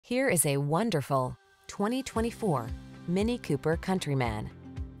Here is a wonderful 2024 Mini Cooper Countryman.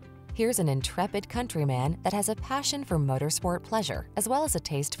 Here's an intrepid countryman that has a passion for motorsport pleasure as well as a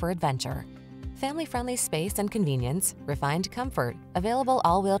taste for adventure. Family-friendly space and convenience, refined comfort, available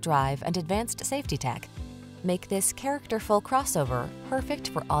all-wheel drive and advanced safety tech make this characterful crossover perfect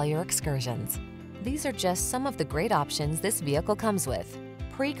for all your excursions. These are just some of the great options this vehicle comes with: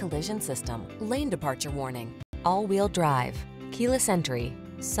 pre-collision system, lane departure warning, all-wheel drive, keyless entry,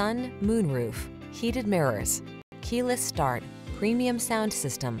 sun, moonroof, heated mirrors, keyless start, premium sound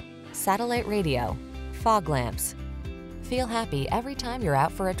system, satellite radio, fog lamps. Feel happy every time you're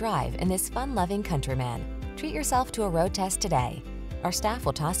out for a drive in this fun-loving Countryman. Treat yourself to a road test today. Our staff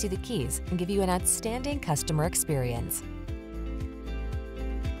will toss you the keys and give you an outstanding customer experience.